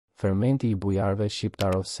Fermenti i bujarëve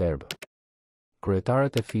shqiptaro serbë.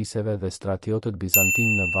 Kryetarët e fiseve dhe stratiotët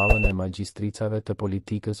bizantin në vallën e magjistricave të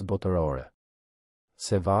politikës botërore.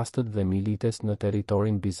 Sevastët dhe milites në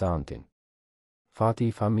territorin bizantin.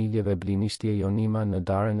 Fati i familjeve blinishtje jonima në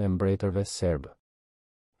darën e mbretërve serbë.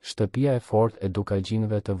 Shtëpia e fortë e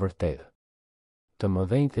dukagjinëve të vërtetë. Të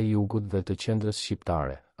mëdhenjtë e jugut dhe të qendrës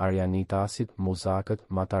shqiptare, arjanitasit, muzakët,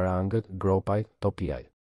 matarangët, gropajt, topijaj.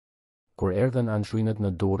 Kur erdhën anxhuinët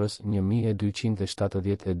në Durrës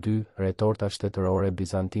 1272, retorta shtetërore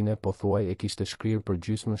bizantine pothuaj e kishte shkrirë për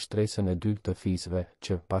gjysmën shtresën e dytë të fisëve,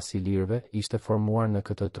 që, pas ilirëve, ishte formuar në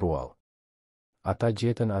këtë truall. Ata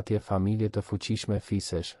gjetën atje familje të fuqishme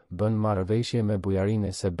fisesh, bën marrëveshje me bujarinë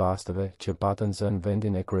e sebastëve, që patën zënë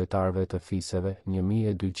vendin e kryetarëve të fiseve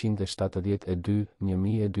 1272,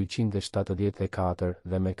 1274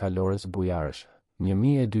 dhe me kalorës bujarësh.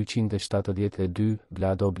 1272,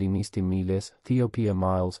 Vlado Blinisti Miles, Theopie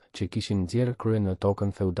Miles, që kishin nxjerrë krye në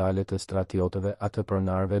tokën feudale të stratiotëve atë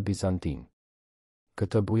pronarëve bizantin.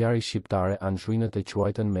 Këtë bujari shqiptare anxhuinët e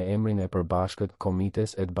quajtën me emrin e përbashkët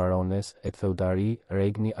Comites et Barones et Feudari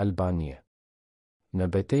Regni Albanie. Në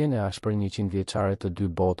betejën e ashpër 100 vjeçare të dy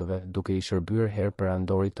botëve, duke i shërbyer herë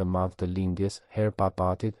perandorit të madh të lindjes, herë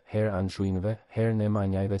papatit, herë anxhuinëve, herë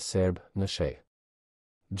nemanjajve serbë në sheh.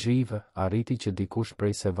 Gjivë, arriti që dikush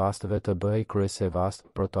prej sevastëve të bëhej kryesevast,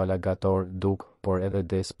 protoalagator, duk, por edhe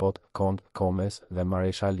despot, kont, komes dhe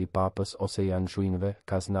mareshal i papës ose i anxhuinëve,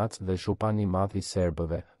 kaznac dhe zhupan i madh i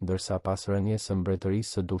serbëve, ndërsa pas rënies së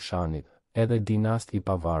mbretërisë së Dushanit, edhe dinast i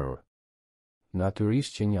pavarur.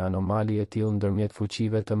 Natyrisht që një anomali e tillë ndërmjet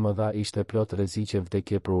fuqive të mëdha ishte plot rreziqe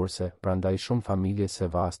vdekjeprurse, prandaj shumë familje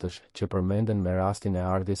sevastësh, që përmenden me rastin e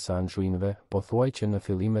ardhjes së anxhuinëve, pothuaj që në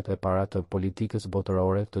fillimet e para të politikës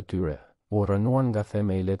botërore të tyre, u rënuan nga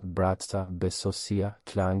themelet Bratca, Besosia,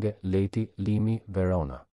 Klange, Leti, Limi,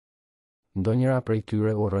 Verona. Ndonjëra prej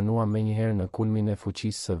tyre u rënua menjëherë në kulmin e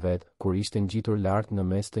fuqisë së vet, kur ishte ngjitur lart në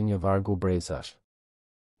mes të një vargu brezash.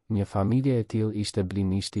 Një familje e tillë ishte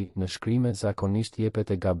Blinishti, në shkrimet zakonisht jepet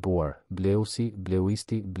e gabuar, Bleusi,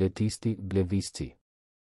 Bleuisti, Bletisti, Blevisci.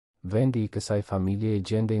 Vendi i kësaj familje e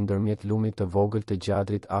gjendej ndërmjet lumit të vogël të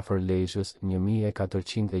Gjadrit afër Lezhës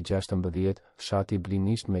 1416, fshati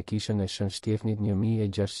Blinisht me kishën e Shën Shtjefnit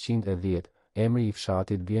 1610, emri i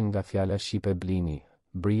fshatit vjen nga fjala shqipe Blini,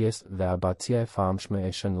 Bries dhe abacia e famshme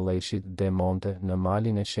e Shën Lleshit de Monte në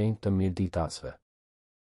malin e shenjtë të Mirditasve.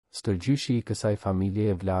 Stërgjyshi i kësaj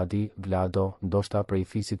familje e Vladi, Vlado, ndoshta prej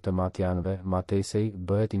fisit të Matjanëve, Matesej,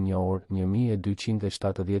 bëhet i njohur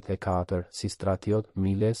 1274 si stratiot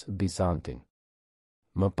Miles Bizantin.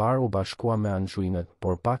 Më parë u bashkua me anxhuinët,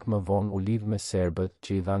 por pak më vonë u lidh me serbët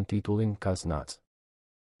që i dhan titullin kaznac.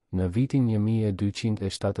 Në vitin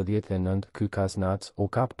 1279 ky kaznac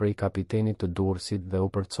u kap prej kapitenit të Durrësit dhe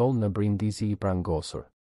u përcoll në Brindisi i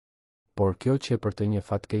prangosur. Por kjo që për të një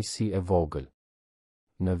fatkeqësi e vogël.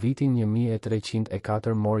 Në vitin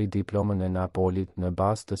 1304 mori diplomën e Napolit, në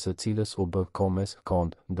bazë të së cilës u bë komes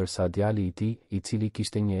kont, ndërsa djali i tij, i cili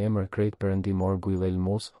kishte një emër krejt perëndimor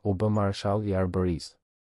Guilhelmus, u bë marshall i Arbërisë.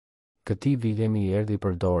 Këtij Vilemi i erdhi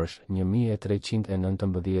përdorësh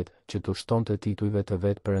 1319 që t'u shtonte titujve të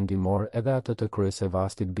vet perëndimor edhe atë të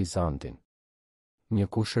kryesevastit bizantin. Një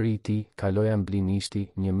kushëri i tij, Kalojan Blinishti,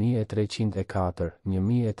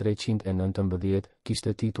 1304-1319,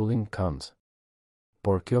 kishte titullin Kans.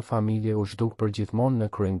 Por kjo familje u zhduk përgjithmonë në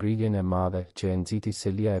kryengriljen e madhe që e nxiti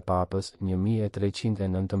selia e papës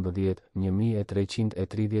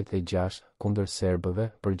 1319-1336 kundër serbëve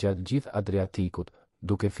përgjatë gjithë Adriatikut,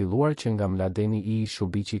 duke filluar që nga Mladeni i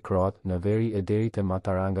Shubiqi kroat në veri e deri te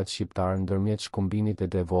matarangat shqiptar ndërmjet shkumbinit e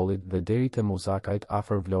Devollit dhe deri te muzakajt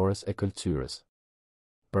afër Vlorës e Këlcyrës.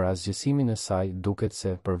 Për asgjësimin e saj duket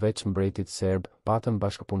se, përveç mbretit serb, patën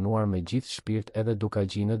bashkëpunuar me gjithë shpirt edhe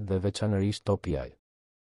dukagjinët dhe veçanërisht topijaj.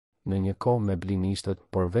 Në një kohë me blinishtët,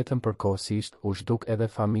 por vetëm përkohësisht, u zhduk edhe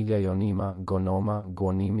familja Jonima, Gonoma,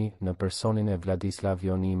 Gonimi, në personin e Vladislav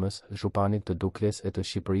Jonimës, zhupanit të Dukles e të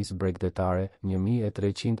Shqipërisë bregdetare,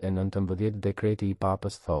 1319 dekreti i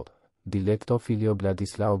papës thot: Dilecto filio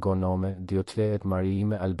Vladislao Gonome, Diotle et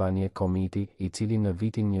Mariime Albanie Komiti, i cili në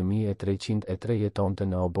vitin 1303 jetonte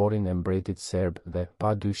në oborin e mbretit serb dhe,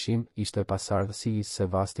 pa dyshim, ishte pasardhësi i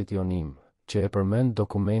Sevastit Jonim, që e përmend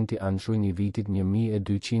dokumenti anxhuin i vitit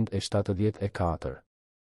 1274.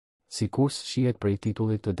 Sikur shihet prej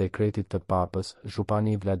titullit të dekretit të papës,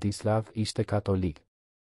 zhupani Vladislav ishte katolik.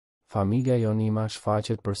 Familja Jonima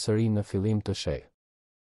shfaqet përsëri në fillim të sheh.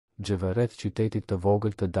 gjëve rreth qytetit të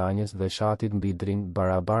vogël të Danjës dhe shatit mbi Drin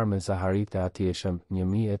barabar me Zaharit e atjeshëm,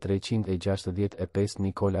 1365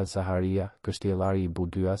 Nikola Zaharia, kështjellari i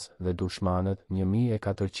Budyas dhe dushmanët,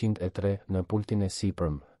 1403 në Pultin e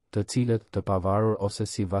Sipërm, të cilët të pavarur ose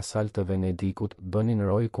si vasal të Venedikut bënin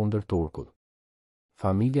roj kundër turkut.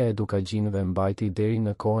 Familja e Dukagjinëve mbajti deri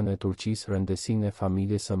në kohën e Turqisë rëndësinë e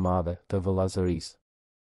familjes së madhe të vëllazërisë.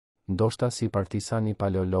 Ndoshta si partisani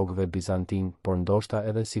paleologëve bizantin, por ndoshta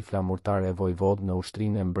edhe si flamurtar e vojvod në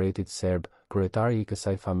ushtrinë e mbretit serb, kryetari i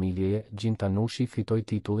kësaj familjeje, Gjintanushi fitoi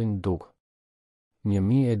titullin duk.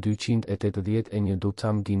 1281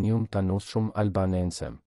 Ducam Ginium Tanushum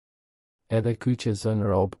Albanensem. Edhe ky që zën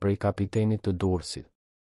rob prej kapitenit të Durrësit.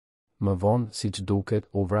 Më vonë, siç duket,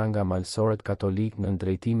 u vra nga malsorët katolik në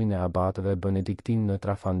drejtimin e abatëve benediktin në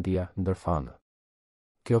Trafandia, ndërfanë.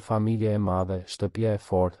 Kjo familje e madhe, shtëpia e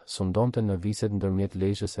fortë, sundonte në viset ndërmjet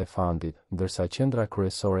Lezhës e Fandit, ndërsa qendra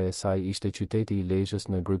kryesore e saj ishte qyteti i Lezhës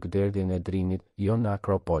në Grykderdhjen e Drinit, jo në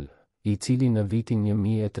Akropol, i cili në vitin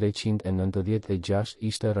 1396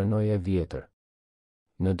 ishte rënoi e vjetër.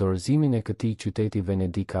 Në dorëzimin e këtij qyteti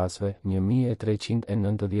venedikasve,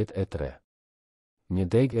 1393. Një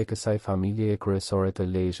deg e kësaj familje e kryesore të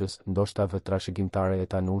Lezhës, ndoshta trashëgimtare e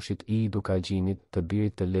Tanushit I Dukagjinit, të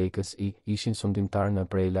birit të Lekës I, ishin sundimtar në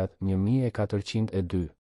Prelat, 1402.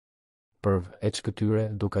 Përveç këtyre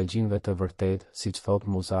Dukagjinëve të vërtet, siç thot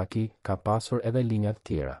Muzaki, ka pasur edhe linjat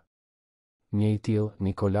tjera. Një I tillë,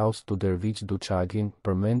 Nikolaus Tuderviç Duçagin,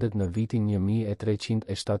 përmendet në vitin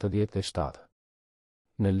 1377.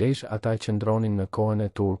 Në Lezhë ata qëndronin në kohën e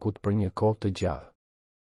turkut për një kohë të gjatë.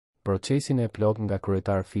 Procesin e plot nga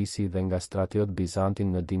kryetar fisi dhe nga stratiot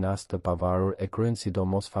Bizantin në dinast të pavarur e kryen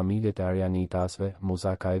sidomos familjet e Arianitasve,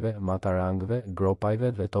 Muzakajve, Matarangëve,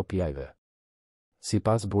 Gropajve dhe Topjajve.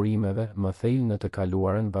 Sipas burimeve, më thellë në të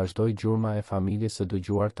kaluarën vazhdoi gjurma e familjes së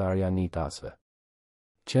dëgjuar të Arianitasve.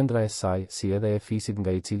 Qendra e saj, si edhe e fisit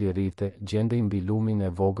nga I cili rrifte, gjendej mbi lumin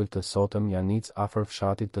e vogël të sotëm Janic afër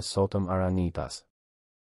fshatit të sotëm Aranitas.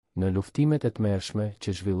 Në luftimet e tmerrshme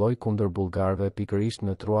që zhvilloi kundër bullgarëve pikërisht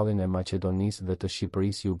në truallin e Maqedonisë dhe të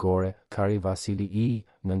Shqipërisë Jugore, Kari Vasili I,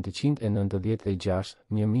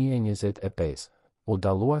 996-1025, u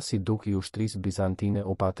dallua si duk I ushtrisë bizantine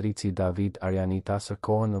u patrici David Arianitasër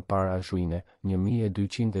kohën në para Azhuine,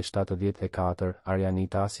 1274,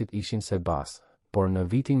 Arianitasit ishin sebas. Por në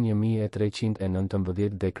vitin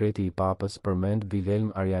 1319 dekreti I papës përmend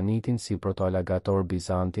Vilhelm Arianitin si protoalagator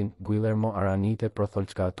Bizantin, Guillermo Aranite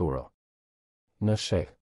Protholçkaturo. Në sheh.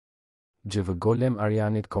 Gjv Golem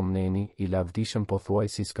Arianit Komneni, I lavdishëm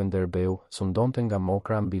pothuajsi Skënderbeu, sundonte nga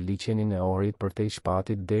mokra mbi liçenin e Ohrit përtej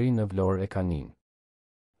shpatit deri në Vlorë e Kanin.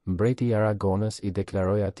 Mbreti I Aragonës I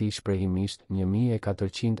deklaroi atij shprehimisht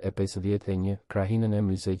 1451 krahinën e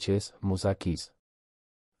Myzeqes, Muzakis.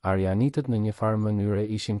 Arianitët në një farë mënyre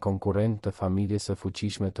ishin konkurrent të familjes së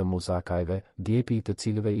fuqishme të Muzakajve, djepi I të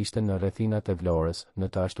cilëve ishte në rrethinat e Vlorës, në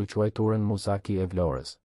të ashtu quajturën Muzaki e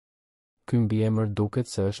Vlorës. Ky mbiemër duket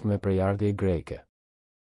se është me prejardhje greke.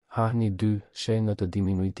 Hahni 2 sheh në të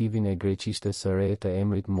diminutivin e greqishte së re të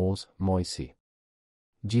emrit Muz, Mojsi.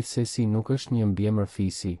 Gjithsesi nuk është një mbiemër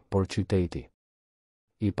fisi, por qyteti.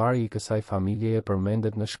 I pari I kësaj familjeje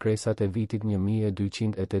përmendet në shkresat e vitit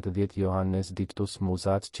 1280 Johannes Dictus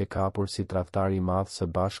Muzac që kapur si tradhtar I madh së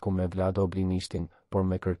bashku me Vlad Oblinishtin, por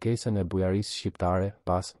me kërkesën e bujarisë shqiptare,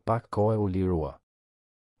 pas pak kohë u lirua.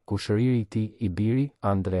 Kushëriri I tij, I biri,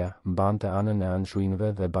 Andrea, mbante anën e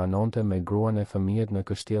Anxhuinëve dhe banonte me gruan e fëmijët në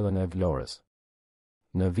kështjellën e Vlorës.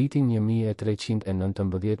 Në vitin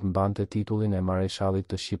 1319 mbante titullin e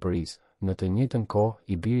mareshallit të Shqipërisë. Në të njëjtën kohë,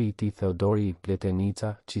 I biri I tij Theodori I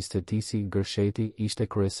Pletenica, Qistetisi Gërsheti ishte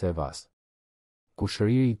kryesevas.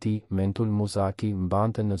 Kushëriri I tij, Mentul Muzaki,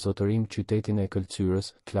 mbante në zotërim qytetin e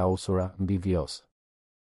Këlcyrës, Klausura, mbi Vjos.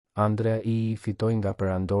 Andrea I fitoi nga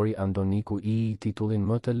perandori Andoniku I titullin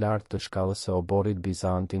më të lartë të shkallës së oborrit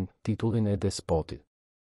bizantin, titullin e despotit.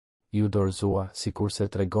 Ju dorëzua, sikurse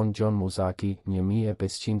tregon John Muzaki,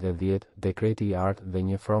 1510, dekreti I artë dhe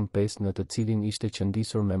një from 5 në të cilin ishte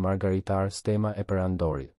qëndisur me margaritar stema e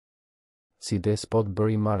perandorit. Si despot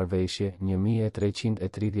bëri marrëveshje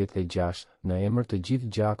 1336 në emër të gjithë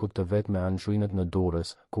gjakut të vet me Anxhuinët në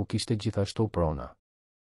Durrës, ku kishte gjithashtu prona.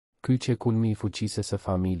 Ky që kulmi I fuqisë së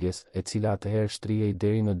familjes, e cila atëherë shtrihej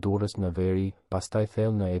deri në Durrës në veri, pastaj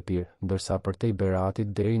thellë në Epir, ndërsa përtej Beratit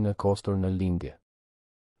deri në Kostur në lindje.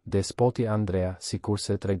 Despoti Andrea,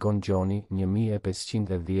 sikurse tregon Gjoni,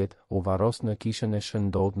 1510, u varros në kishën e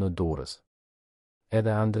shëndot në Durrës.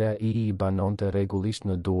 Edhe Andrea I banonte rregullisht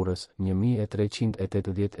në Durrës,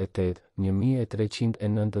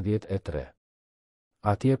 1388-1393.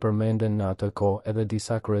 Atje përmenden në atë kohë edhe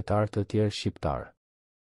disa kryetar të tjerë shqiptar.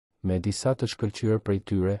 Me disa të shkëlqyer prej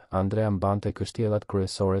tyre, Andrea mbante kështjellat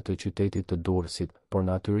kryesore të qytetit të Durrësit, por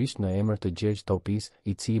natyrisht në emër të Gjergj Topis,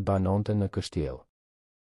 i cili banonte në kështjell.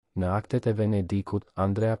 Në aktet e Venedikut,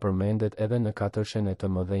 Andrea përmendet edhe në katërshen e të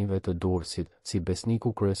mëdhenjve të Durrësit, si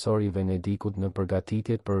besniku kryesor i Venedikut në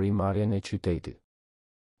përgatitjet për rimarrjen e qytetit.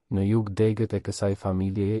 Në jug degët e kësaj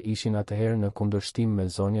familjeje ishin atëherë në kundërshtim me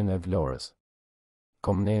zonjën e Vlorës.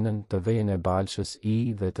 Komnenën, të vejen e Balshës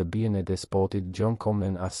I dhe të bijen e despotit Gjon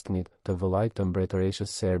Komnen Asknit, të vëllait të mbretëreshës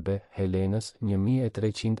serbe, Helenës,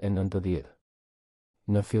 1390.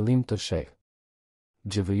 Në fillim të sheh.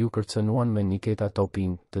 GVU kërcënuan me Niketa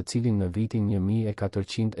Topin, të cilin në vitin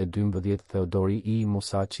 1412 Theodori I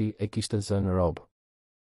Musaçi e kishte zënë robë.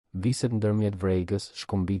 Viset ndërmjet Vregës,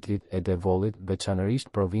 Shkumbitlit e Devollit,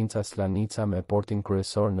 veçanërisht provinca Slanica me portin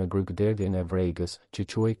kryesor në Grykderdhjen e Vregës, që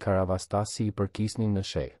quhej Karavastasi i përkisnin në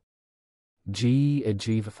sheh. Gjii e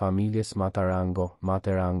gjivë familjes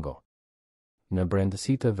Materango. Në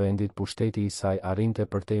brendësi të vendit pushteti i saj arrinte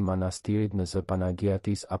përtej manastirit në zë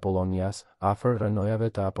Panagiatis Apollonias, afër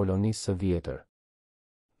rënojave të Apollonisë së Vjetër.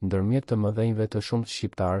 Ndërmjet të mëdhenjve të shumë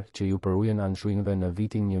shqiptar që ju përujen anxhujnëve në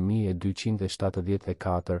vitin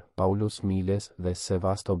 1274, Paulus Miles dhe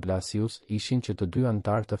Sevasto Blasius ishin që të dy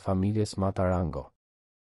antar të familjes Matarango.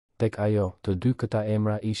 Tek ajo, të dy këta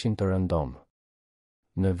emra ishin të rëndomë.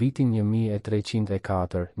 Në vitin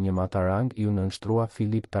 1304, një Matarang ju nënshtrua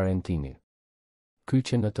Filip Tarentini. Ky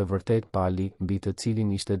që në të vërtet pali, mbi të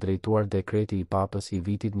cilin ishte drejtuar dekreti i papës i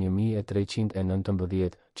vitit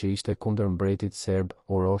 1319, që ishte kundër mbretit serb,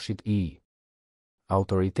 Uroshit I.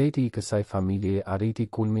 Autoriteti i kësaj familjeje arriti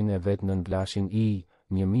kulmin e vet në vlashin I,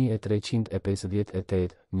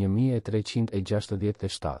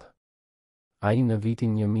 1358-1367. Ai në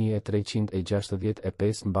vitin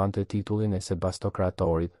 1365 mbante titullin e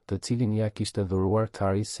sebastokratorit, të cilin ja kishte dhuruar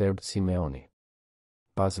kari serb Simeoni.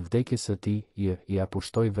 Pas vdekjes së tij, ia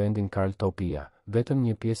pushtoi vendin Karl Topia, vetëm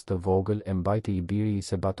një pjesë të vogël e mbajti i biri i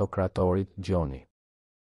sebatokratorit, Gjoni.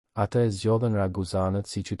 Atë e zgjodhen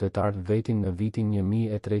Raguzanët si qytetar vetin në vitin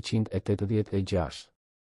 1386.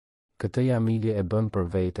 Këtë familje e bën për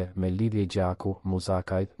vete, me lidhje gjaku,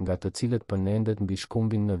 Muzakajt, nga të cilët pënendet mbi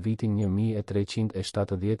shkumbin në vitin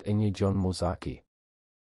 1371 Gjon Muzaki.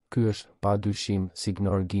 Ky është, pa dyshim,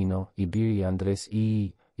 Signor Gino, i biri i Andres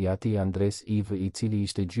I, i ati Andres IV i cili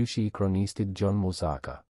ishte gjyshi i kronistit Gjon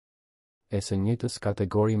Muzaka. E së njëjtës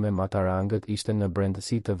kategori me Matarangët ishte në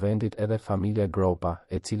brendësi të vendit edhe familja Gropa,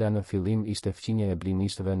 e cila në fillim ishte fqinje e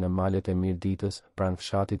blinishtëve në malet e Mirditës, pranë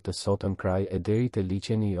fshatit të sotëm kraj e deri te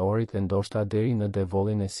liçeni i Orit e ndoshta deri në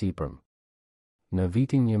Devollin e Sipërm. Në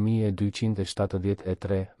vitin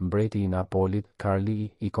 1273, mbreti i Napolit,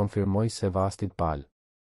 Karli I konfirmoi Sevastit Pal.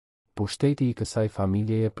 Pushteti I kësaj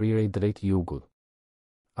familjeje prirej drejt jugut.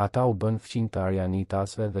 Ata u bën fqinj të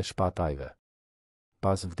Arianitasve dhe Shpatajve.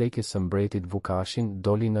 Pas vdekjes së mbretit Vukashin,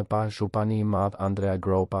 doli në pa zhupani I madh Andrea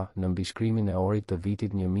Gropa, në mbishkrimin e Orit të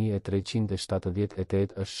vitit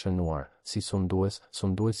 1378 është shënuar, si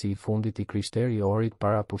sunduesi I fundit I krishterë I Orit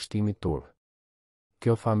para pushtimit turk.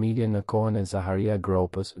 Kjo familje në kohën e Zaharia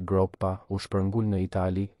Gropës, Gropa, u shpërngul në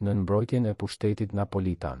Itali, në mbrojtjen e pushtetit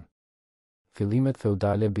napolitan. Fillimet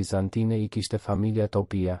feudale bizantine I kishte familja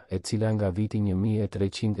Topia, e cila nga viti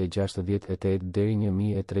 1368 deri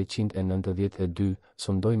 1392,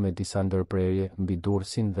 sundoi me disa ndërprerje mbi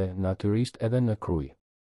Durrësin dhe, natyrisht edhe në Kruj.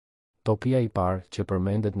 Topia I parë, që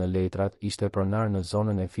përmendet në letrat, ishte pronar në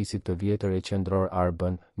zonën e fisit të vjetër e qendror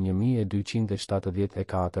Arbën,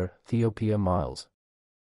 1274, Theopia Miles.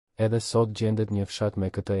 Edhe sot gjendet një fshat me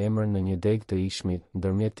këtë emër në një degë të ishmit,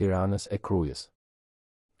 ndërmjet Tiranës e Krujës.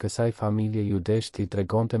 Kësaj familje judesht I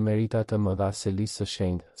tregonte merita të mëdha Selisë së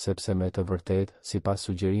Shenjtë, sepse me të vërtetë, sipas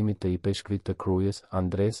sugjerimit të I peshkvit të Krujës,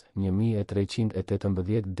 Andres,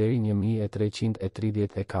 1318 deri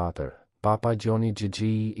 1334, Papa Gjoni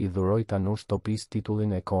Gjigji I dhuroi Tanush Topis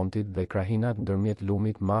titullin e kontit dhe krahinat ndërmjet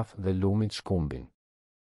lumit Maf dhe lumit Shkumbin.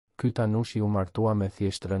 Ky Tanush I u martua me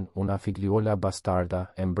thjeshtrën, una figliola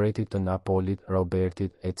bastarda, e mbretit të Napolit,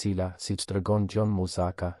 Robertit, e cila, siç tregon Gjon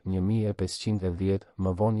Muzaka, 1510,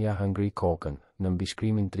 më vonë ja hëngri kokën, në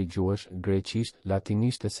mbishkrimin trigjuesh, greqisht,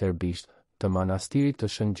 latinisht e serbisht, të manastirit të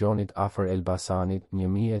Shën Gjonit afër Elbasanit,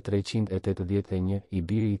 1381, I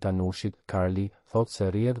biri I Tanushit, Karli, thot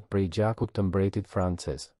se rrjedh prej gjakut të mbretit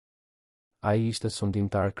francez. Ai ishte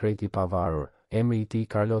sundimtar krejt I pavarur. Emri I tij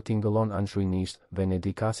Carlo tingëllon anxhujnisht,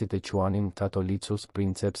 venedikasit e quanin Katolicus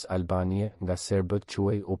Princeps Albanie, nga serbët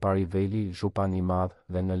quhej u pariveli zhupan I madh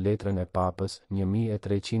dhe në letrën e papës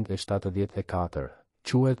 1374,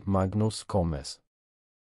 quhet Magnus Comes.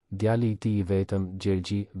 Djali I tij I vetëm,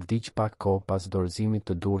 Gjergji, vdiq pak kohë pas dorëzimit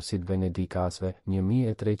të Durrësit venedikasve,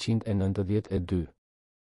 1392.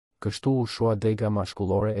 Kështu u shua dega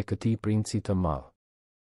mashkullore e këtij princi të madh.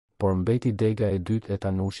 Por mbeti dega e dytë e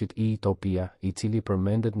Tanushit I Topia, I cili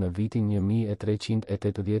përmendet në vitin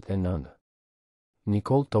 1389.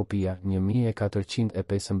 Nikol Topia,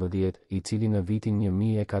 1415, I cili në vitin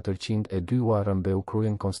 1402 u rrëmbeu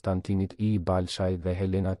kryen Konstantinit I Balshaj dhe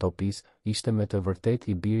Helena Topis, ishte me të vërtet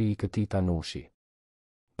I biri I këtij Tanushi.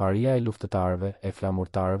 Paria e luftëtarëve, e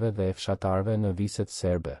flamurtarëve dhe e fshatarëve në viset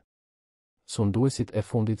serbe. Sunduesit e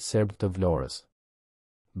fundit serb të Vlorës.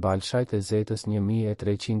 Balshajt e Zetës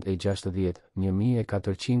 1360,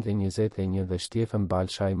 1421 dhe Shtjefën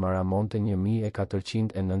Balshaj Maramonte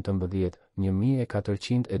 1419,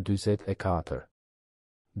 1424.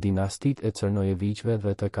 Dinastit e Cërnojeviqve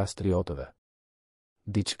dhe të Kastriotëve.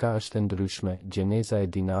 Diçka është e ndryshme, gjeneza e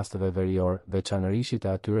dinastëve verior, veçanërisht e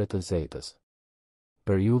atyre të Zetës.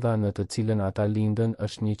 Periudha në të cilën ata lindën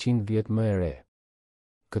është 100 vjet më e re.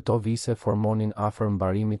 Këto vise formonin afër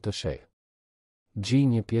mbarimit të sheh.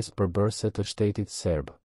 Një pjesë përbërëse të shtetit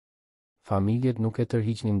serb. Familjet nuk e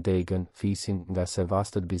tërhiqnin degën, fisin, nga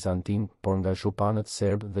sevastët bizantin, por nga zhupanët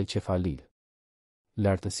serb dhe qefalil.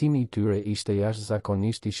 Lartësimi I tyre ishte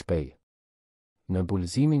jashtëzakonisht I shpejtë. Në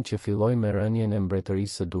bulëzimin që filloi me rënien e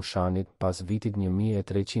mbretërisë së Dushanit pas vitit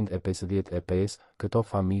 1355, këto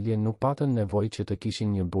familje nuk patën nevojë që të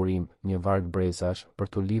kishin një burim, një varg brezash, për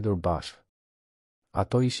të lidhur bashkë.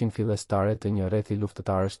 Ato ishin fillestare të një rrethi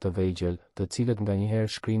luftëtarësh të vegjël, të cilët nganjëherë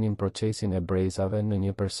shkrinin procesin e brezave në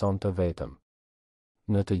një person të vetëm.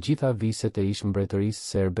 Në të gjitha viset e ish mbretërisë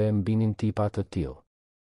serbe mbinin tipa të tillë.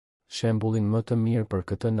 Shembullin më të mirë për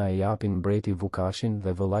këtë na e japin mbreti Vukashin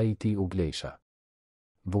dhe vëllai I tij Uglesha.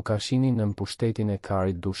 Vukashini në pushtetin e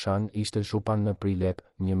Karit Dushan ishte zhupan në Prilep,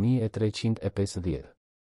 1350.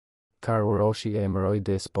 Kar Uroshi e emëroi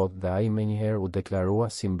despot dhe ai menjëherë u deklarua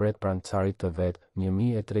si mbret pranë carit të vet,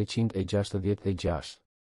 1366.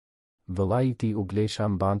 Vëllai I tij Uglesha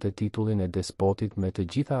mbante titullin e despotit me të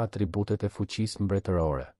gjitha atributet e fuqisë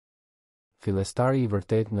mbretërore. Fillestari I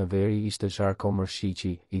vërtet në veri ishte Zharko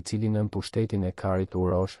Mërshiqi, I cili në pushtetin e Karit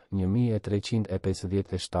Urosh,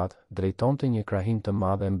 1357, drejtonte një krahin të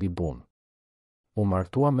madhe mbi Bun. U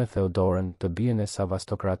martua me Theodorën, të bijen e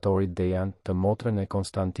Savastokratorit Dejan, të motrën e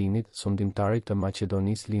Konstantinit, sundimtarit të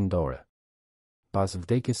Maqedonisë Lindore. Pas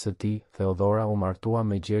vdekjes së tij, Theodora u martua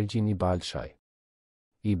me Gjergjin I Balshaj.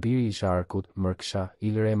 I biri I Zharkut, Mërksha,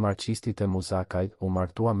 Ilre e marqistit të Muzakajt, u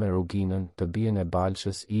martua me Ruginën, të bijen e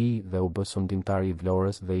Balshës I dhe u bë sundimtar I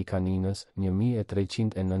Vlorës dhe I Kaninës,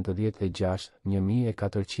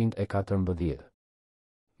 1396-1414.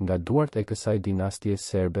 Nga duart e kësaj dinastie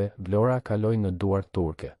serbe, Vlora kaloi në duart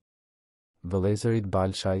turke. Vëllezërit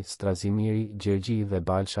Balshaj, Strazimiri, Gjergji dhe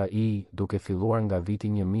Balsha I, duke filluar nga viti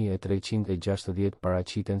 1360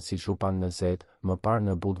 paraqiten si zhupan në Zet, më parë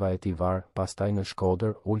në Budva e Tivar, pastaj në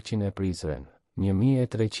Shkodër, Ulqin e Prizren,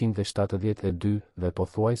 1372 dhe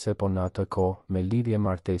pothuajse po në atë kohë, me lidhje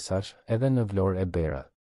martesash, edhe në Vlorë e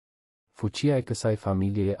Berat. Fuqia e kësaj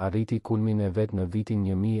familjeje arriti kulmin e vet në vitin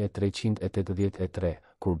 1383,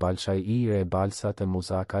 kur Balshaj I re Balsa të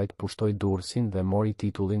Muzakajt pushtoi Durrësin dhe mori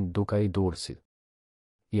titullin Duka I Durrësit.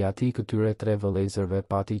 I ati këtyre tre vëllezërve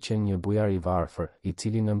pati qenë një bujar I varfër, I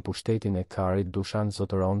cili në pushtetin e Karit Dushan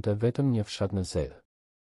zotëronte vetëm një fshat në Zedh.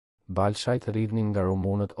 Balshajt rridhnin nga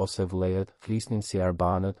rumunët ose vëllezërit, flisnin si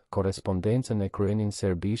arbanët, korrespondencën e kryenin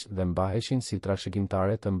serbisht dhe mbaheshin si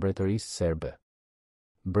trashëgimtare të mbretërisë serbe.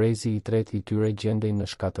 Brezi I tretë I tyre gjendej në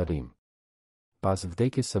shkatërim. Pas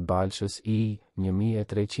vdekjes së Balshës I,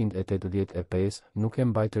 1385, nuk e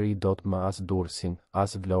mbajtëri dot më as Durrësin,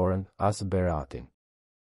 as Vlorën, as Beratin.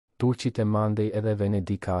 Turqit e mandej edhe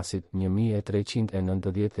Venedikasit,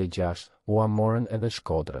 1396, u morën edhe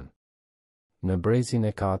Shkodrën. Në brezin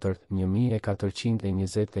e katërt,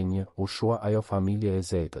 1421, u shua ajo familje e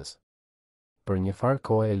Zetës. Për një farë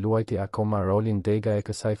kohë e luajti akoma rolin dega e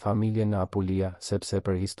kësaj familje në Apulia, sepse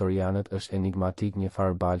për historianët është enigmatik një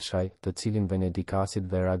farë Balshaj, të cilin Venedikasit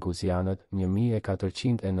dhe Raguzianët,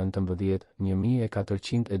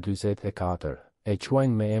 1412-1424, e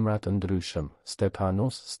quajnë me emra të ndryshëm,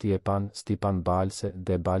 Stephanus, Stjepan, Stipan Balse,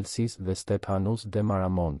 de Balsis dhe Stephanus de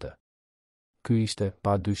Maramonte. Ky ishte,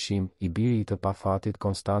 pa dyshim, I biri I të pafatit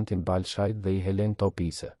Konstantin Balshajt dhe I Helen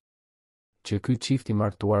Topise. Që ky çift I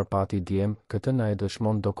martuar pati djem, këtë na e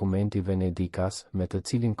dëshmon dokumenti Venedikas, me të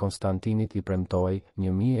cilin Konstantinit I premtoi,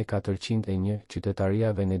 1401,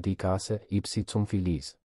 qytetaria venedikase, ipsi cum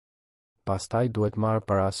filis. Pastaj duhet marrë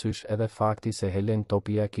parasysh edhe fakti se Helen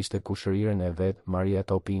Topia kishte kushërirën e vet, Maria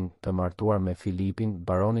Topin, të martuar me Filipin,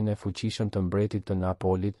 baronin e fuqishëm të mbretit të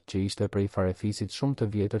Napolit, që ishte prej farefisit shumë të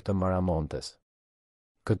vjetër të Maramontes.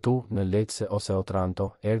 Këtu, në Lecce ose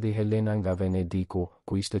Otranto, erdhi Helena nga Venediku,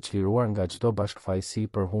 ku ishte çliruar nga çdo bashkëfajësi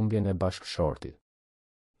për humbjen e bashkëshortit.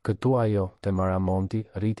 Këtu ajo, te Maramonti,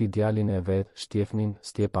 rriti djalin e vet, Shtjefnin,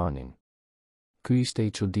 Stjepanin. Ky ishte i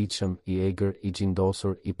çuditshëm, i egër, i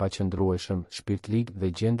gjindosur, i paqëndrueshëm, shpirtlig dhe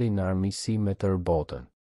gjendej në armiqësi me tërë botën.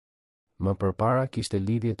 Më përpara kishte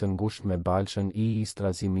lidhje të ngushtë me balshën i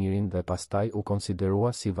Strazimirin dhe pastaj u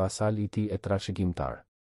konsiderua si vasal i tij e trashëgimtar.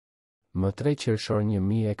 Më 3 qershor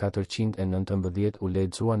 1419 u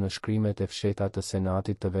lexua në shkrimet e fshehta të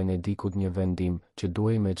Senatit të Venedikut një vendim që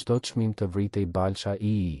duhej me çdo çmim të vritej balsha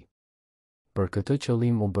i. Për këtë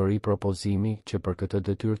qëllim u bëri propozimi që për këtë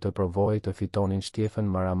detyrë të provojë të fitonin Shtjefën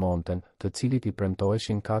Maramonten, të cilit i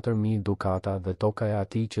premtoheshin 4000 dukata dhe toka e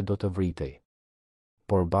atij që do të vritej.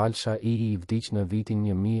 Por balsha i vdiq në vitin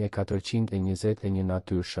 1421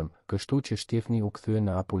 natyrshëm, kështu që Shtjefni u kthye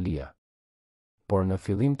në Apulia. Por në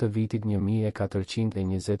fillim të vitit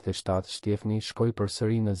 1427 Shtjefni shkoi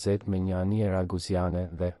përsëri në Zet me një anije raguziane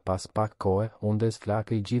dhe, pas pak kohe, u ndes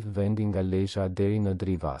flakë i gjithë vendi nga Lezhë deri në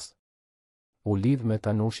Drivas. U lidh me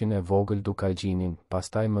Tanushin e vogël Dukagjinin,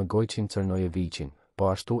 pastaj më Gojçin Cërnojeviqin,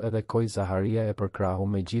 po ashtu edhe Koj Zaharia e përkrahu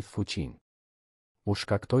me gjithë fuqinë. U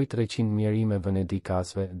shkaktoi 300 mjerime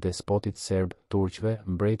venedikasve, despotit serb, turqve,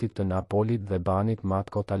 mbretit të Napolit dhe banit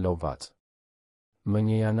Matko Talovac. Më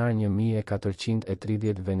 1 janar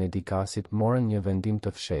 1430 venedikasit morën një vendim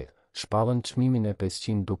të fshehtë, shpallën çmimin e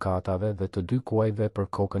 500 dukatave dhe të 2 kuajve për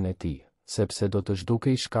kokën e tij, sepse do të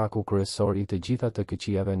zhdukej shkaku kryesor i të gjitha të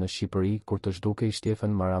këqijave në Shqipëri kur të zhdukej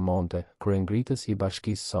Shtjefën Maramonte, kryengritës i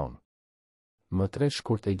bashkisë sonë. Më 3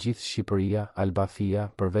 shkurt e gjithë Shqipëria, Albafia,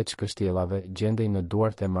 përveç kështjellave, gjendej në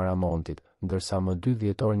duart e Maramontit, ndërsa më 2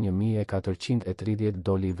 dhjetor 1430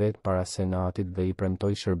 doli vet para Senatit dhe i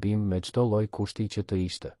premtoi shërbim me çdo lloj kushti që të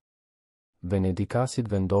ishte. Venedikasit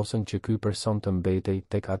vendosën që ky person të mbetej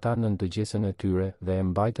tek ata në ndëgjesën e tyre dhe e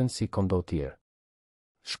mbajtën si kondottier.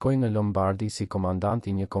 Shkoi në Lombardi si komandant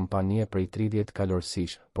i një kompanie prej 30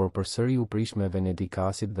 kalorësish, por përsëri u prish me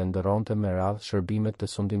venedikasit dhe ndëronte me radhë shërbimet të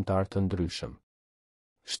sundimtar të ndryshëm.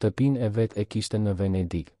 Shtëpinë e vet e kishte në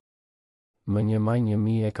Venedik. Më 1 maj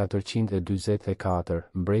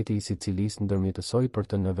 1444, mbreti i Sicilisë ndërmjetësoi për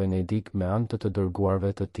të në Venedik me anë të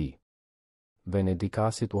dërguarve të tij.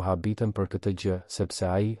 Venedikasit u habitën për këtë gjë, sepse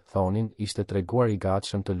ai, thonin, ishte treguar i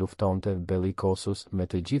gatshëm të luftonte belikosus me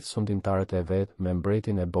të gjithë sundimtarët e vet, me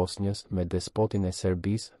mbretin e Bosnjës, me despotin e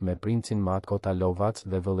Serbisë, me princin Matko Talovac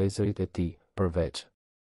dhe vëllezërit e tij, përveç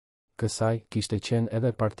kësaj kishte qenë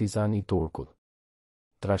edhe partizan i Turkut.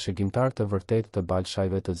 Trashëgimtar të vërtetë të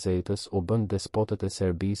balshajve të Zetës u bën despotët e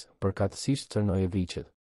Serbisë, përkatësisht Cërnojeviqët.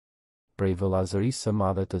 Prej vëllazërisë së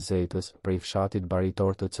madhe të Zetës, prej fshatit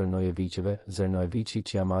baritor të Cërnojeviqëve, Zernojeviqi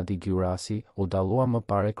Qiamadi Gjurasi, u dallua më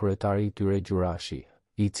pare kryetari i tyre Gjurashi,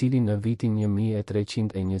 i cili në vitin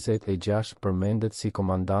 1326 përmendet si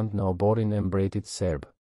komandant në oborin e mbretit serb.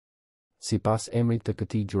 Sipas emrit të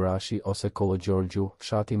këtij Gjurashi ose Kologjorgju,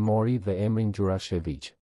 fshati mori dhe emrin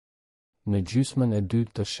Gjurasheviq. Në gjysmën e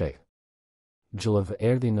dytë të sheh. Gjllëv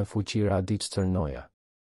erdhi në fuqi Radiç Cërnoja.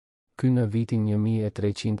 Ky në vitin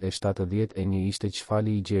 1371 ishte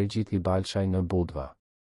qfali i Gjergjit i Balshaj në Budva.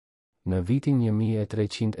 Në vitin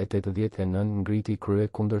 1389 ngriti krye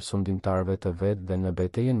kundër sundimtarëve të vet dhe në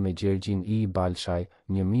betejën me Gjergjin i Balshaj,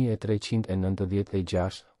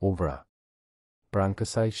 1396, u vra. Pranë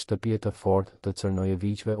kësaj shtëpie të fortë të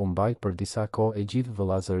Cërnojeviqëve u mbajt për disa kohë e gjithë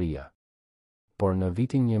vëllazëria. Por në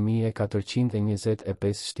vitin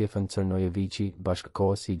 1425 Shtjefën Cërnojeviqi,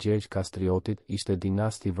 bashkëkohës i Gjergj Kastriotit, ishte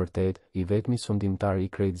dinasti vërtet, i vetmi sundimtar i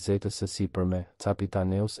krejt Zetës së Sipërme,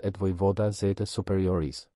 Capitaneus et Vojvoda Zetës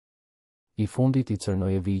Superioris. I fundit i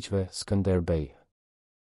Cërnojeviqëve, Skënderbej.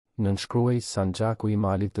 Nënshkruaj Sanxhaku i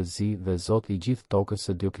Malit të Zi dhe Zot i gjithë tokës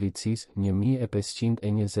së Dioklicis,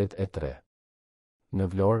 1523. Në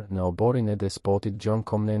Vlorë, në oborin e despotit Gjon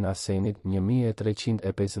Komnen Asenit,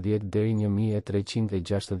 1350 deri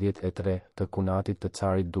 1363, të kunatit të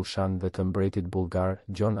carit Dushan dhe të mbretit bulgar,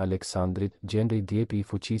 Gjon Aleksandrit, gjendej djepi i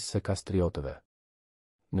fuqisë së Kastriotëve.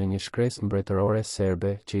 Në një shkresë mbretërore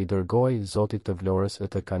serbe që i dërgoi zotit të Vlorës e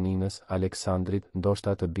të Kaninës, Aleksandrit,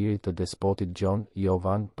 ndoshta të birit të despotit Gjon,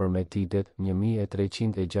 Jovan, për Metidet,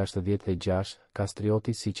 1366,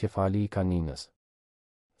 Kastrioti si qefali i Kaninës.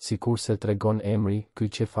 Si kur se tregon emri, ky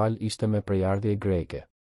qefal ishte me prejardhje greke.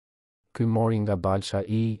 Ky mori nga Balsha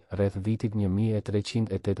I, rreth vitit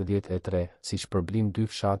 1383, si shpërblim 2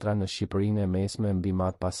 fshatra në Shqipërinë e Mesme mbi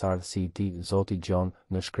matpasardhësi i tij, Zoti Gjon,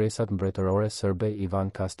 në shkresat mbretërore serbe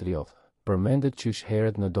Ivan Kastriot. Përmendet qysh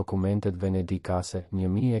herët në dokumentet venedikase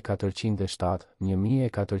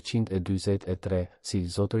 1407-1443 si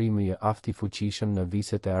zotëri më i afti fuqishëm në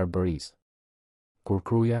viset e Arbërisë. Kur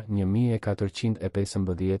Kruja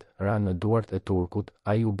 1415 ra në duart e turkut,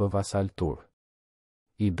 ai u bë vasal turk.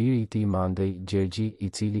 I biri i tij Mandej, Gjergji, i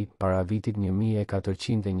cili para vitit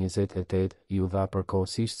 1428 i u dha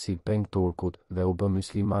përkohësisht si peng turkut dhe u bë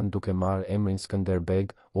musliman duke marrë emrin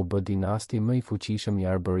Skënderbeg, u bë dinasti më i fuqishëm i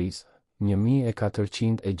Arbërisë.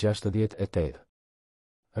 1468.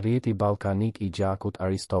 Rrjeti ballkanik i gjakut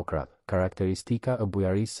aristokrat, karakteristika e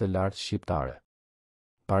bujarisë së lartë shqiptare.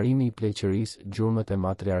 Parimi i pleqërisë, gjurmët e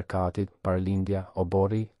matriarkatit, parlindja,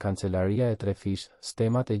 oborri, kancelaria e trefish,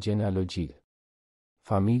 stemat e gjenealogjisë.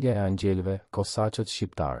 Familja e angjelëve, kosaqët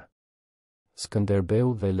shqiptar.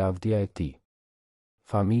 Skënderbeu dhe lavdia e tij.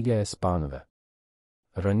 Familja e spanëve.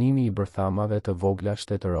 Rënimi i bërthamave të vogla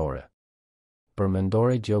shtetërore.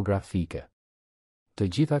 Përmendore gjeografike. Të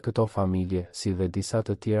gjitha këto familje, si dhe disa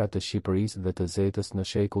të tjera të Shqipërisë dhe të Zetës në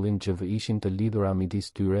shekullin XV ishin të lidhura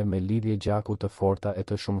midis tyre me lidhje gjaku të forta e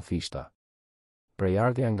të shumëfishta.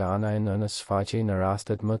 Prejardhja nga ana e nënës shfaqej në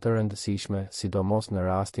rastet më të rëndësishme, sidomos në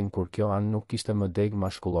rastin kur kjo anë nuk kishte më degë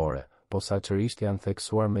mashkullore, posaçërisht janë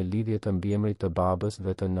theksuar me lidhje të mbiemrit të babës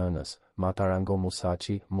dhe të nënës, Matarango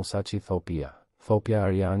Musaçi, Musaçi Thopia, Thopia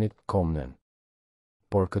Arianit, Komnen.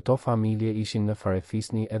 Por këto familje ishin në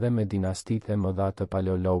farefisni edhe me dinastitë e mëdha të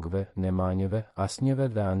paleologëve, nemanjëve, asnjëve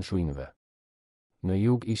dhe anxhuinëve. Në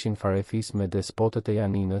jug ishin farefis me despotët e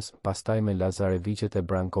Janinës, pastaj me Lazareviqet e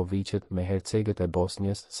Brankoviqet, me hercegët e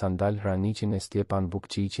Bosnjës, Sandal Hraniqin e Stjepan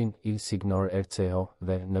Vukčićin, Il Signor Erceho,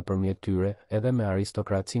 dhe nëpërmjet tyre, edhe me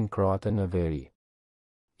aristokracinë kroate në veri.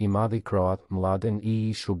 I madhi kroat, Mladen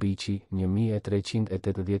I Shubiqi,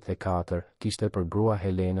 1384, kishte për grua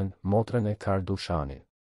Helenën, motrën e Kardushanit.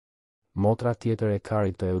 Motra tjetër e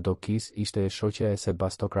Karit të Eudokis ishte e shoqja e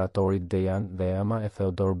sebastokratorit Dejan dhe ema e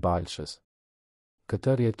Theodor Balshës.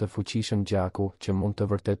 Këtë rrjet të fuqishëm gjaku, që mund të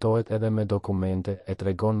vërtetohet edhe me dokumente, e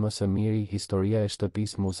tregon më së miri historia e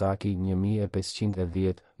shtëpisë Muzaki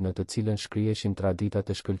 1510, në të cilën shkrieshin traditat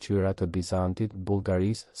e shkëlqyera të Bizantit,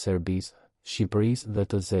 Bullgarisë, Serbisë, Shqipërisë dhe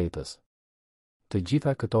të Zetës. Të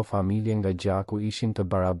gjitha këto familje nga gjaku ishin të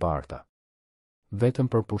barabarta. Vetëm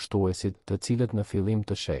për pushtuesit, të cilët në fillim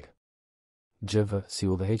të sheh. Gjëvë, si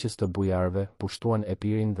udhëheqës të bujarëve, pushtuan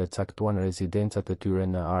Epirin dhe caktuan rezidencat e tyre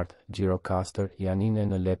në Art, Gjirokastër, Janine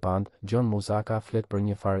në Lepant. Gjon Muzaka flet për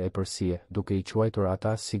një farë epërsie, duke i quajtur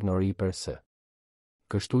ata signori perse.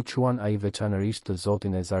 Kështu quan ai veçanërisht të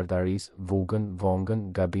zotin e Zardaris, Vugën,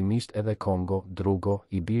 Vongën, gabimisht edhe Kongo, Drugo,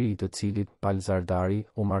 i biri i të cilit, Pal Zardari,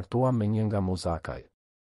 u martua me një nga Muzakaj.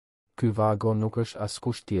 Ky Vago nuk është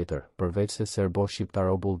askush tjetër, përveç se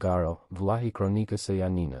serbo-shqiptaro-bulgaro, vlla i kronikës së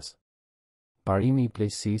Janinës. Parimi i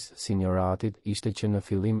pleqësisë, sinjoratit, ishte që në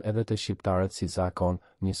fillim edhe të shqiptarët si zakon,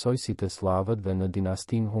 njësoj si të slavët dhe në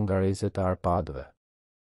dinastin hungareze të Arpadëve.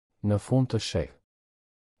 Në fund të sheh.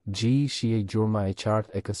 Gjiji shihej gjurma e qartë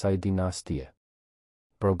e kësaj dinastie.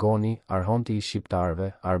 Progoni, arhonti i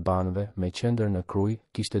shqiptarëve, arbanëve, me qendër në Kruj,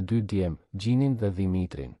 kishte 2 djem, Gjinin dhe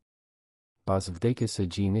Dhimitrin. Pas vdekjes së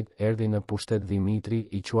Gjinit, erdhi në pushtet Dhimitri,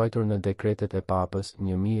 i quajtur në dekretet e papës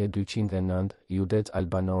 1209, Judec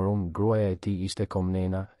Albanorum, gruaja e tij ishte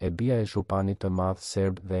Komnena, e bia e zhupanit të madh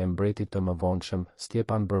serb dhe e mbretit të mëvonshëm,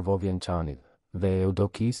 Stjepan Bërvovjençanit, dhe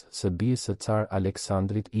Eudokis, së bijës së car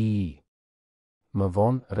Aleksandrit II. Më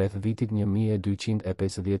vonë, rreth vitit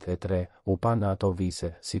 1253, u pa në ato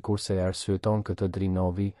vise, sikurse e arsyeton këtë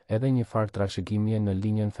Drinovi, edhe një farë trashëgimje në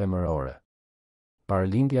linjën femërore.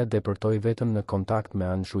 Parlindja depërtoi vetëm në kontakt me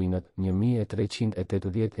anxhuinët,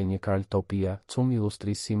 1381 Karl Topia, cum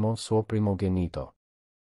illustrissimo suo primogenito.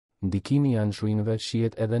 Ndikimi i anxhuinëve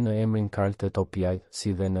shihet edhe në emrin Karl të Topiajt,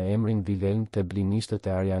 si dhe në emrin Wilhelm të blinishtë të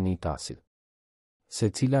Arianitasit.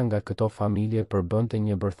 Secila nga këto familje përbënte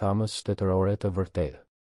një bërthamës shtetërore të vërtetë.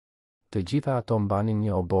 Të gjitha ato mbanin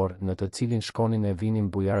një obor, në të cilin shkonin e vinin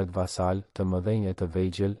bujarët vasal, të mëdhenj e të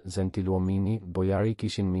vegjël, Zentiluomini, bojari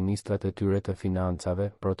kishin ministrat e tyre të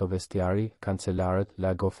financave, protovestiari, kancelarët,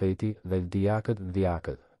 lagofeti dhe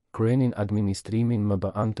diakët, kryenin administrimin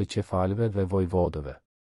MBA të qefalëve dhe vojvodëve.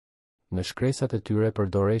 Në shkresat e tyre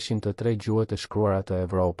përdoreshin të 3 gjuhët të shkruara të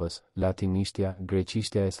Evropës, latinishtja,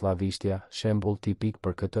 greqishtja e slavishtja. Shembull tipik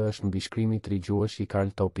për këtë është mbishkrimi trigjuhësh i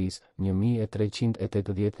Karl Topis,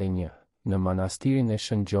 1381, në manastirin e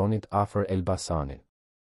Shëngjonit afër Elbasanit.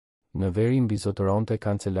 Në veri mbizotëronte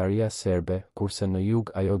kancelaria serbe, kurse në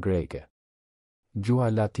jug ajo greke. Gjuha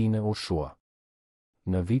latine u shua.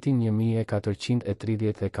 Në vitin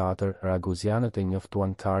 1434, raguzianët e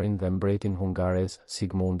njoftuan carin dhe mbretin hungarez,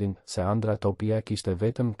 Sigmundin, se Andra Topia kishte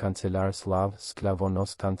vetëm kancelar slav,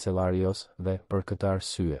 Sklavonos Kancelarios, dhe, për këtë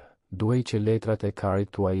arsye, duhej që letrat e carit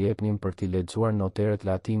t'ua jepnin për t'i lexuar noterët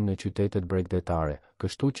latin në qytetet bregdetare,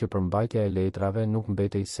 kështu që përmbajtja e letrave nuk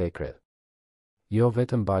mbetej sekret. Jo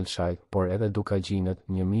vetëm Balshaj, por edhe Dukagjinët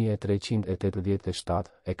 1387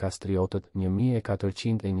 e Kastriotët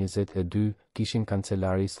 1422 kishin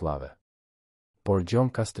kancelari slave. Por Gjon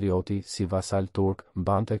Kastrioti, si vasal turk,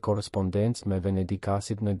 mbante korrespondencë me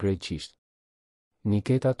venedikasit në greqisht.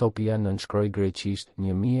 Niketa Topia nënshkroi greqisht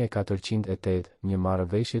 1408, një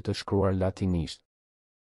marrëveshje të shkruar latinisht.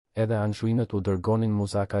 Edhe anxhuinët u dërgonin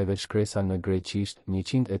muzakajve shkresa në greqisht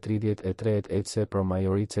 133 etse pro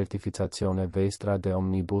majori certificazione vestra de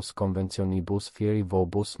omnibus conventionibus fieri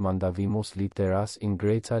vobus mandavimus litteras in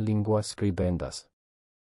greca lingua scribendas.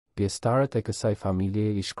 Pjesëtarët e kësaj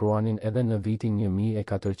familje i shkruanin edhe në vitin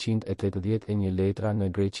 1481 letra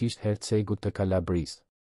në greqisht hercegut të Kalabris.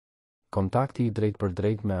 Kontakti i drejt për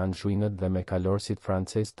drejt me anxhuinët dhe me kalorësit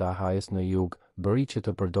francez të Ahajës në jug, bëri që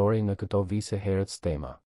të përdorej në këto vise herët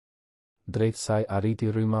stema. Drejt saj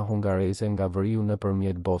arriti rryma hungareze nga veriu në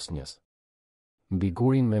përmjet Bosnjës. Mbi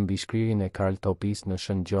gurin me mbishkririn e Karl Topis në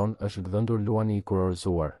Shëngjon është gdhëndur luani i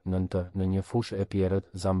kurorzuar, në një fushë e pjerët,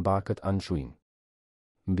 zambakët anxhuin.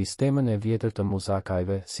 Mbi stemën e vjetër të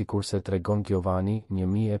muzakajve, sikurse tregon Giovanni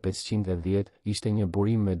 1510, ishte një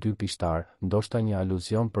burim me 2 pishtar, ndoshta një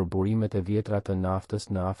aluzion për burimet e vjetra të naftës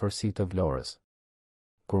në afërsi të Vlorës.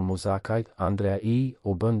 Kur muzakajt, Andrea I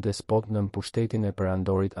u bën despot në pushtetin e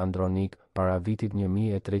perandorit Andronik, para vitit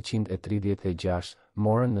 1336,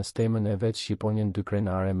 morën në stemën e vet shqiponjen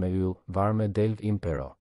dykrenare me yll, varme delv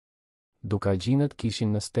impero. Dukagjinët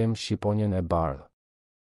kishin në stemë shqiponjen e bardhë.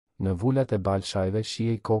 Në vulat e Balshajve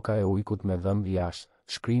shihej koka e ujkut me dhëmb jashtë,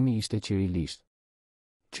 shkrimi ishte qirilisht.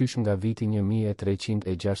 Qysh nga viti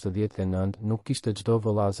 1369 nuk kishte çdo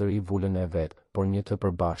vëllazër i vulën e vet, por një të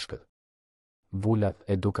përbashkët. Vulat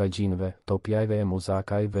e Dukagjinëve, Topjajve e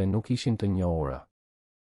muzakajve nuk ishin të njohura.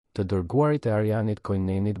 Të dërguarit e Arianit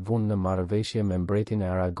Kojnenit vunë në marrëveshje me mbretin e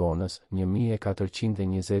Aragonës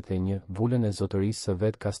 1421, vulën e zotërisë së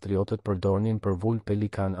vet Kastriotët përdornin për vul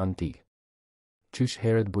pelikan antik. Qysh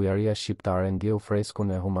herët Bujaria shqiptare ndjeu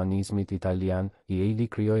freskun e humanizmit italian, i Eli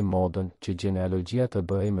krijoi modën që genealogjia të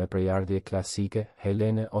bëhej me prejardhje klasike,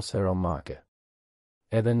 helene ose romake.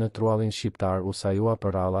 Edhe në truallin shqiptar u sajua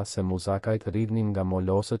përralla se muzakajt rridhnin nga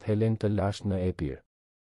molosët helen të lashtë në Epir.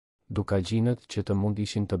 Dukagjinët, që të mund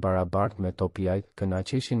ishin të barabartë me Topjajt,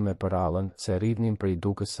 kënaqeshin me përrallën se rridhnin prej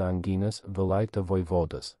dukës së Anginës, vëllait të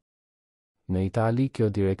vojvodës. Në Itali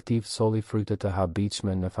kjo direktiv solli fryte të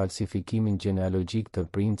habitshme në falsifikimin genealogjik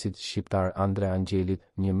të princit shqiptar Andre Angjelit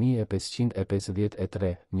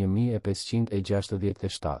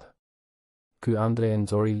 1553-1567. Ky Andre e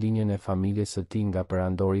nxori linjën e familjes së tij nga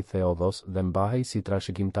perandori Theodos dhe mbahej si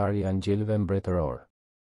trashëgimtar i angjelëve mbretëror.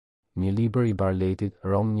 Një libër i Barletit,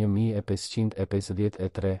 Rom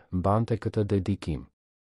 1553, mbante këtë dedikim.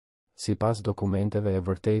 Sipas dokumenteve e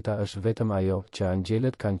vërteta është vetëm ajo që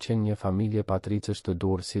angjelët kanë qenë një familje patricësh të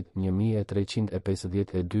Durrësit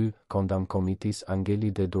 1352, Kondam Komitis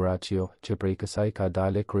Angeli de Duraccio, që prej kësaj ka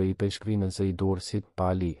dale krye peshkvi në zë i Durrësit,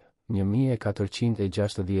 Pali.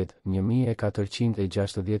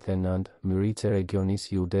 1460-1469, Myrice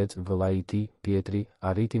Regionis Judec vëllai i tij, Pietri,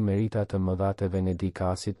 arriti merita të mëdha të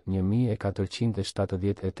Venedikasit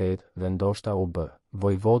 1478 dhe ndoshta u bë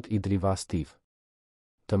vojvod i Drivastiv.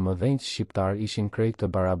 Të mëdhenjt shqiptar ishin krejt të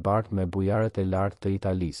barabartë me bujarët e lartë të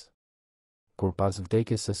Italisë. Kur pas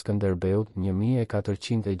vdekjes së Skënderbeut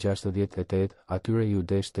 1468, atyre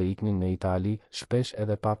judesh të iknin në Itali, shpesh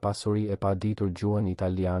edhe pa pasuri e pa ditur gjuhën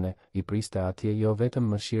italiane, i priste atje jo vetëm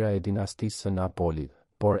mëshira e dinastisë së Napolit,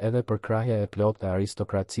 por edhe përkrahja e plotë e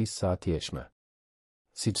aristokracisë së atjeshme.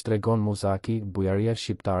 Siç tregon Muzaki, bujaria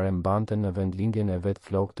shqiptare mbante në vendlindjen e vet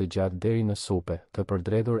flokë të gjatë deri në supe, të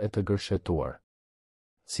përdredhur e të gërshetuar.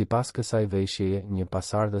 Sipas kësaj veshjeje, një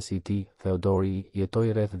pasardhës i tij, Theodori,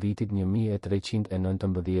 jetoi rreth vitit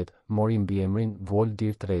 1319, mori mbiemrin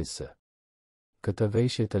Voldir Trezse. Këtë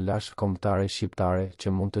veshje të lashtë kombëtare shqiptare, që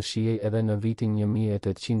mund të shihej edhe në vitin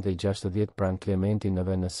 1860 pranë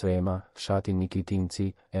Klementinëve në Srema, fshati Nikitinci,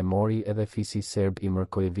 e mori edhe fisi serb i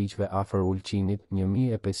Mërkojeviqve afër Ulqinit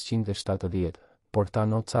 1570,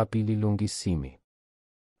 Portano Capili Lungisimi.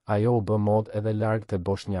 Ajo u bë mod edhe larg të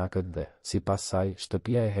boshnjakët dhe, sipas saj,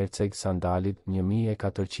 shtëpia e herceg Sandalit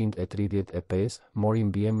 1435 mori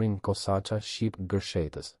mbiemrin Kosaça Shqip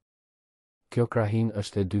Gërshetës. Kjo krahin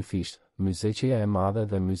është e dy fisht, myzeqeja e madhe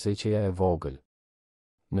dhe myzeqeja e vogël.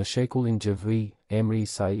 Në shekullin gjv, emri i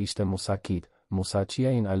saj ishte Musakit,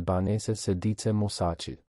 Musaqia in albanese se dice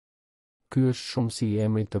Musaçi. Ky është shumë si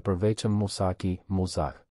emri të përveçëm Musaki,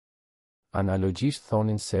 Muzak. Analogjisht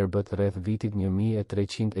thonin serbët rreth vitit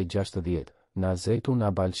 1360, na zetu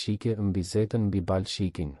na balshike mbi zetën mbi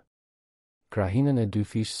balshikin. Krahinën e dy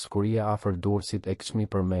fish skuria afër Durrësit e këshmi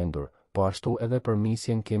përmendur, po ashtu edhe për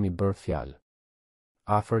misjen kemi bërë fjalë.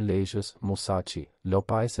 Afër Lezhës, Musaçi,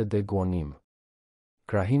 Lopajse de Guonim.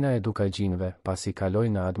 Krahina e Dukagjinëve, pasi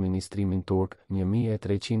kaloi në administrimin turk,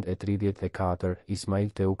 1334,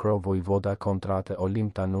 Ismail Teukro vojvoda kontrate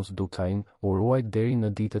Olim Tanus Dukajn, u ruajt deri në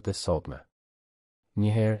ditët e sotme.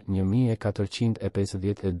 Njëherë,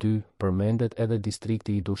 1452, përmendet edhe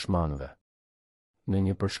distrikti i Dushmanëve. Në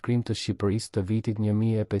një përshkrim të Shqipërisë të vitit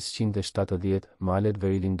 1570, malet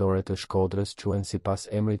verilindore të Shkodrës quhen sipas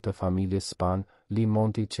emrit të familjes Span, Li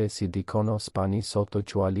Monti që si dikono Spani sotto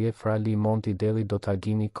qualie fra Li Monti deli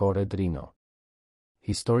Dotagini Kore Drino.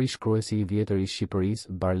 Histori shkruesi i vjetër i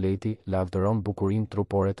Shqipërisë, Barleti, lavdëron bukurinë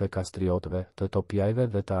trupore të kastriotëve, të topjajve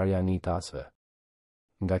dhe të arianitasve.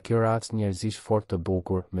 Nga kjo racë njerëzish fort të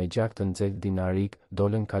bukur, me gjak të nxehtë dinarik,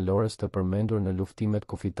 dolën kalorës të përmendur në luftimet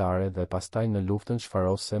kufitare dhe pastaj në luftën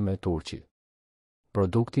shfarose me turqit.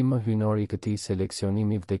 Produkti më hynor i këtij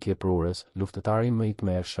seleksionimi vdekjeprurës, luftëtari më i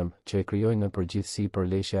tmerrshëm, që e krijoi në përgjithësi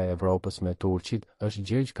përleshja e Evropës me turqit, është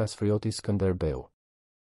Gjergj Kasfrioti Skënderbeu.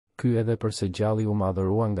 Ky edhe përse gjalli u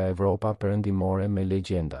madhërua nga Evropa perëndimore me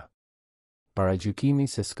legjenda. Paragjykimi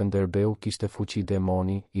se Skënderbeu kishte fuqi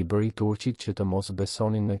demoni, i bëri turqit që të mos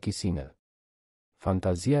besonin në kisinë.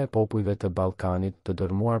 Fantazia e popujve të Ballkanit, të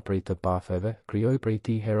dërmuar prej të pafeve, krijoi prej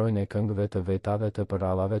tij herojnë e këngëve të vetave të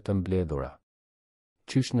përrallave të mbledhura.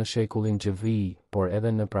 Qysh në shekullin gjv, por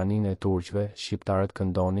edhe në praninë e turqve, shqiptarët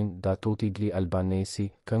këndonin Datuti Gli Albanesi,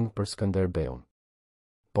 këngë për Skënderbeun.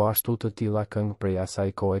 Po ashtu të tilla këngë prej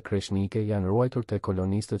asaj kohe kreshnike janë ruajtur te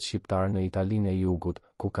kolonistët shqiptarë në Italinë e Jugut,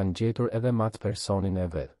 ku kanë gjetur edhe matë personin e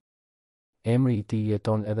vet. Emri i tij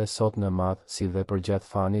jeton edhe sot në matë, si dhe përgjatë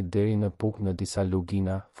fanit deri në Puk në disa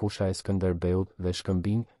lugina, fusha e Skënderbeut dhe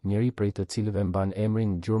Shkëmbinj, njëri prej të cilëve mban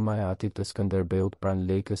emrin gjurma e atit të Skënderbeut pranë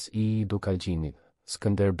lekës i Dukagjinit.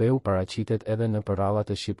 Skënderbeu paraqitet edhe në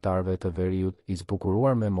përrallat e shqiptarëve të veriut, i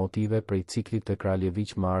zbukuruar me motive prej ciklit të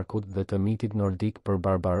Kraljeviq Markut dhe të mitit nordik për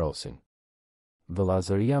Barbarosin.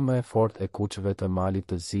 Vëllazëria më e fortë e kuçëve të malit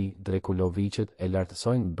të zi, Drekuloviqët, e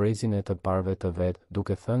lartësojnë brezin e të parëve të vet,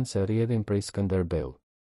 duke thënë se rrjedhin prej Skënderbeut.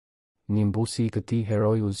 Nimbusi i këtij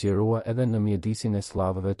heroi u zgjerua edhe në mjedisin e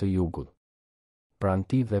slavëve të Jugut. Pranë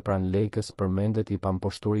tij dhe pranë lekës përmendet i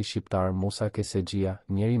pamposhturi shqiptar Musa Kesegjia,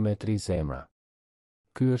 njeri me 3 zemra.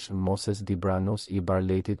 Ky është Moses Dibranus i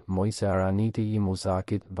Barletit, Moise Araniti i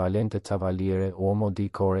Muzakit, Valente Cavaliere, Uomo di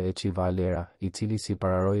Core e Civalera, i cili si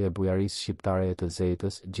pararoj e bujarisë shqiptare e të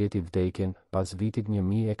Zetës, gjeti vdekjen pas vitit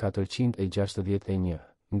 1461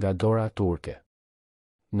 nga dora turke.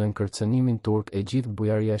 Në nkërcënimin turk e gjithë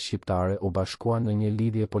bujaria shqiptare u bashkua në një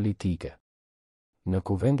lidhje politike. Në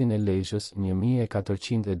kuvendin e Lezhës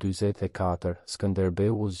 1444,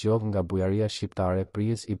 Skënderbeu u zgjodh nga bujaria shqiptare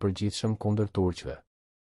prijes i përgjithshëm kundër turqve.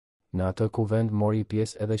 Në atë kuvend mori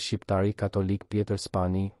pjesë edhe shqiptari katolik Pjetër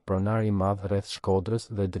Spani, pronar i madh rreth Shkodrës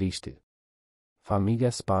dhe Drishtit.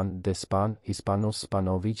 Familja Span, Despan, Hispanus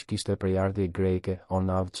Spanović kishte prejardhje greke,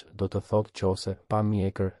 onavç, do të thotë qose, pa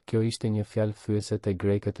mjekër, kjo ishte një fjalë thyese te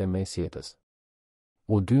grekët e mesjetës.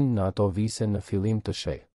 U dyn në ato vise në fillim të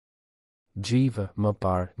sheh. Gjivë, më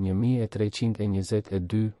parë,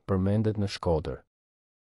 1322, përmendet në Shkodër.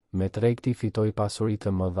 Me tregti fitoi pasuri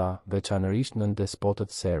të mëdha, veçanërisht nën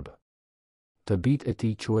despotët serbë. Të bijtë e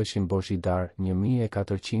tij quheshin Božidar,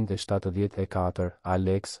 1474,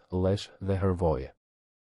 Aleks, Lesh dhe Hërvoje.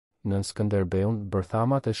 Nën Skënderbeun,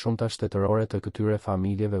 bërthamat e shumta shtetërore të këtyre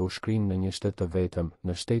familjeve u shkrin në një shtet të vetëm,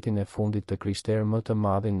 në shtetin e fundit të krishterë më të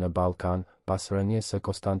madhin në Ballkan, pas rënies së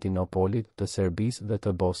Konstantinopolit, të Serbisë dhe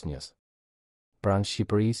të Bosnjës. Pranë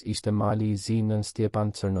Shqipërisë ishte mali i zi nën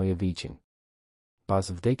Stjepan Crnojevićin. Pas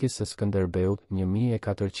vdekjes së Skënderbeut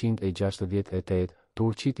 1468,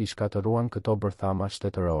 turqit i shkatëruan këto bërthama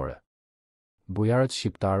shtetërore. Bujarët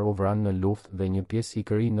shqiptar u vranë në luftë dhe një pjesë i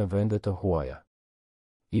këri në vende të huaja.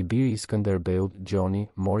 I biri i Skënderbeut, Gjoni,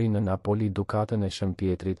 mori në Napoli dukatën e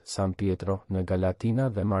Shëmpjetrit, San Pietro, në Galatina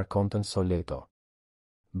dhe Markontën Soleto.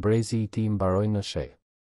 Brezi i tij mbaroi në sheh.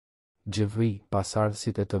 Gjëvi,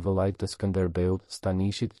 pasardhësit e të vëllait të Skënderbeut,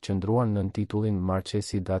 Stanishit, qëndruan nën titullin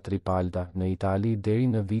Marchesi da Tripalda në Itali deri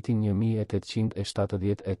në vitin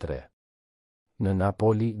 1873. Në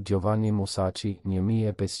Napoli, Giovanni Musaci,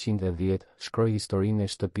 1510, shkroi historinë e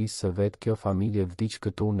shtëpisë së vet. Kjo familje vdiq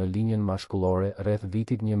këtu në linjën mashkullore rreth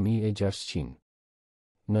vitit 1600.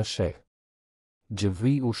 Në sheh.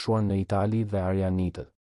 Gjëvi u shuan në Itali dhe Arianitët.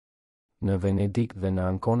 Në Venedik dhe në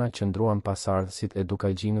Ancona qëndruan pasardhësit e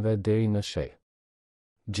dukagjinëve deri në sheh.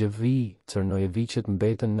 Gjëvi, Cërnojeviqët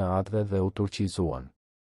mbetën në Adhe dhe u turqizuan.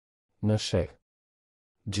 Në sheh.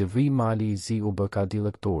 Gjëvi Mali i Zi u bë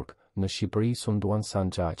kadillëk turk, në Shqipëri sunduan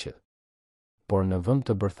sanxhaqet. Por në vend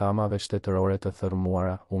të bërthamave shtetërore të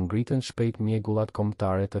thërmuara, u ngritën shpejt mjegullat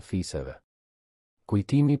kombëtare të fiseve.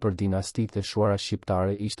 Kujtimi për dinastitë e shuara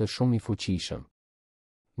shqiptare ishte shumë i fuqishëm.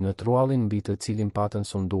 Në truallin mbi të cilin patën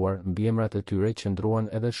sunduar, mbiemrat e tyre qëndruan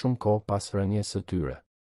edhe shumë kohë pas rënies së tyre.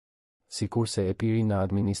 Sikurse Epiri në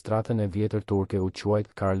administratën e vjetër turke u quajt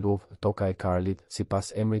Karlov, toka e Karlit,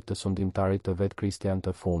 sipas emrit të sundimtarit të vet kristian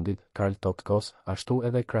të fundit, Karl Tokos, ashtu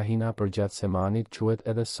edhe krahina përgjatë Semanit quhet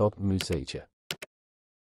edhe sot Myzeqe.